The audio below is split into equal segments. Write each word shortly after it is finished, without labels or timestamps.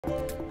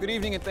Good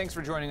evening and thanks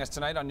for joining us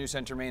tonight on New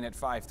Center Maine at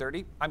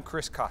 5:30. I'm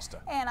Chris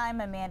Costa. And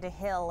I'm Amanda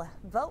Hill.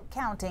 Vote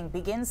counting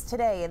begins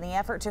today in the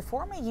effort to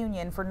form a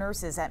union for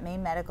nurses at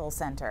Maine Medical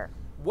Center.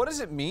 What does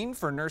it mean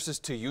for nurses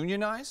to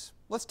unionize?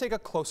 Let's take a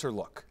closer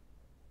look.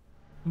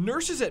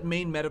 Nurses at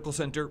Maine Medical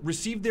Center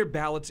receive their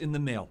ballots in the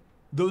mail.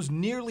 Those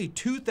nearly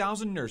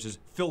 2,000 nurses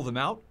fill them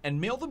out and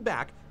mail them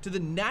back to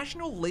the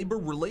National Labor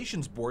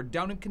Relations Board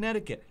down in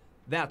Connecticut.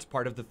 That's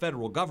part of the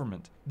federal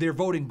government. They're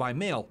voting by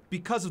mail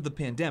because of the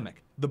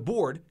pandemic. The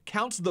board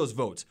counts those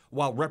votes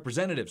while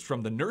representatives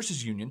from the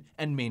Nurses Union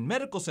and Maine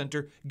Medical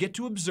Center get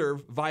to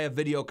observe via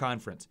video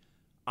conference.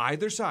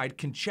 Either side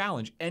can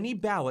challenge any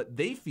ballot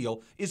they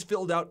feel is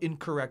filled out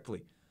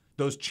incorrectly.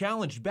 Those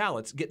challenged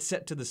ballots get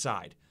set to the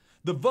side.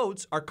 The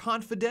votes are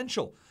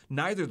confidential.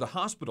 Neither the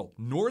hospital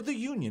nor the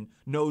union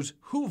knows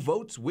who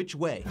votes which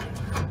way.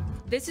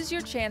 This is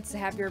your chance to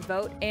have your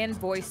vote and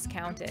voice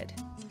counted.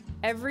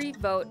 Every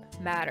vote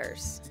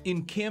matters.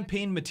 In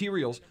campaign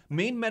materials,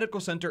 Maine Medical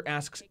Center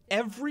asks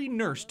every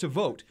nurse to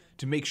vote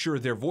to make sure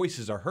their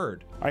voices are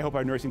heard. I hope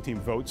our nursing team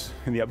votes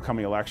in the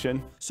upcoming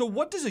election. So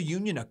what does a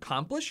union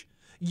accomplish?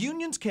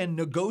 Unions can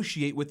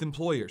negotiate with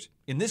employers,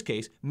 in this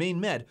case, Maine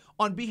Med,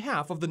 on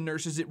behalf of the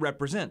nurses it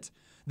represents.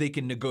 They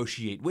can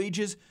negotiate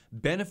wages,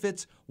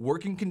 benefits,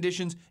 working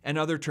conditions, and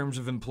other terms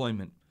of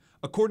employment.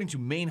 According to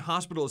Maine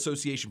Hospital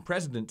Association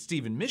President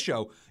Stephen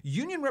Michaud,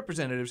 union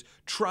representatives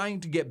trying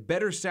to get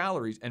better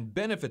salaries and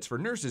benefits for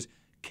nurses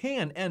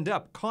can end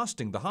up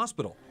costing the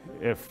hospital.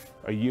 If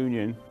a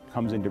union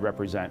comes in to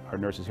represent our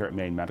nurses here at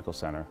Maine Medical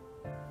Center,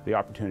 the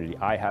opportunity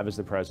I have as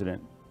the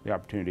president, the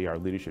opportunity our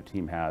leadership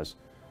team has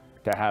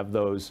to have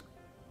those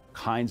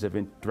kinds of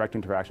direct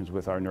interactions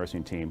with our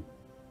nursing team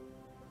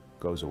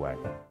goes away.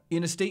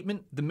 In a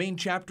statement, the Maine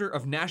chapter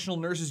of National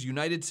Nurses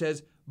United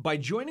says, by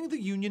joining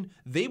the union,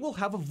 they will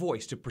have a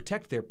voice to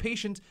protect their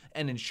patients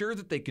and ensure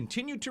that they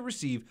continue to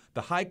receive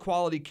the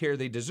high-quality care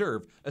they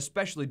deserve,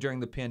 especially during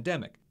the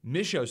pandemic.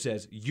 Michaud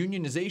says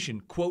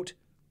unionization, quote,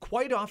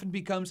 quite often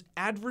becomes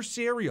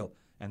adversarial,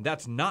 and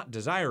that's not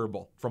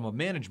desirable from a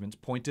management's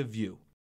point of view.